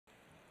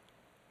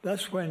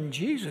Thus, when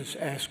Jesus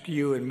asks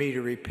you and me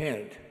to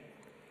repent,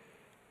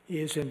 he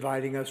is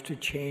inviting us to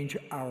change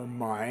our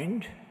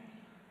mind,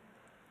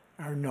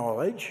 our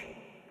knowledge,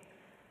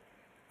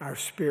 our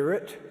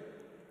spirit,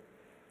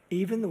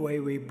 even the way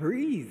we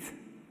breathe.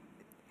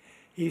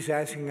 He's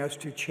asking us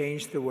to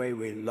change the way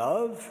we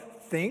love,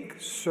 think,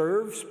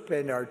 serve,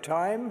 spend our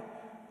time,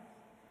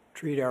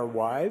 treat our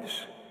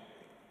wives,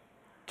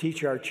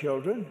 teach our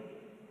children,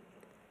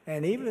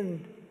 and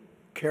even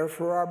care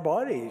for our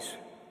bodies.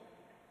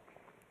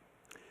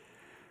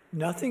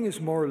 Nothing is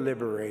more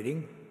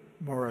liberating,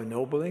 more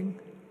ennobling,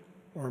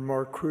 or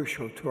more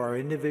crucial to our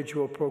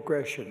individual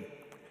progression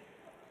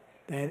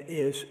than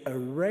is a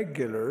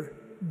regular,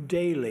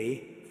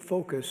 daily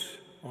focus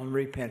on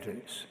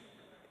repentance.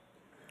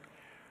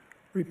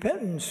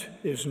 Repentance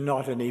is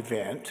not an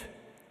event,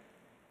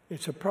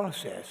 it's a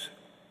process.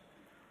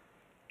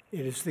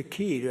 It is the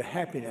key to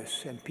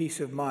happiness and peace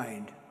of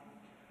mind.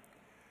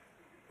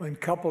 When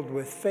coupled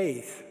with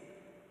faith,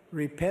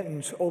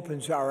 repentance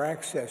opens our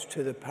access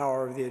to the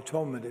power of the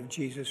atonement of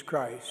Jesus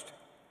Christ.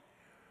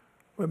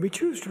 When we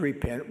choose to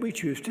repent, we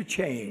choose to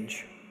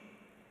change.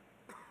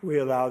 We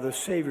allow the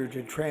Savior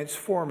to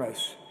transform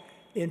us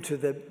into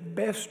the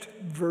best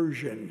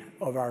version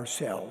of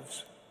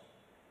ourselves.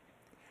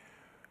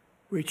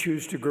 We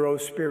choose to grow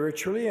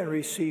spiritually and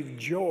receive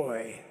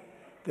joy,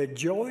 the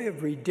joy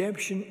of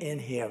redemption in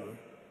Him.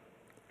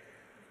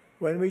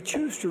 When we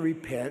choose to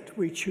repent,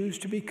 we choose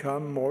to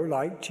become more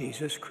like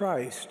Jesus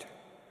Christ.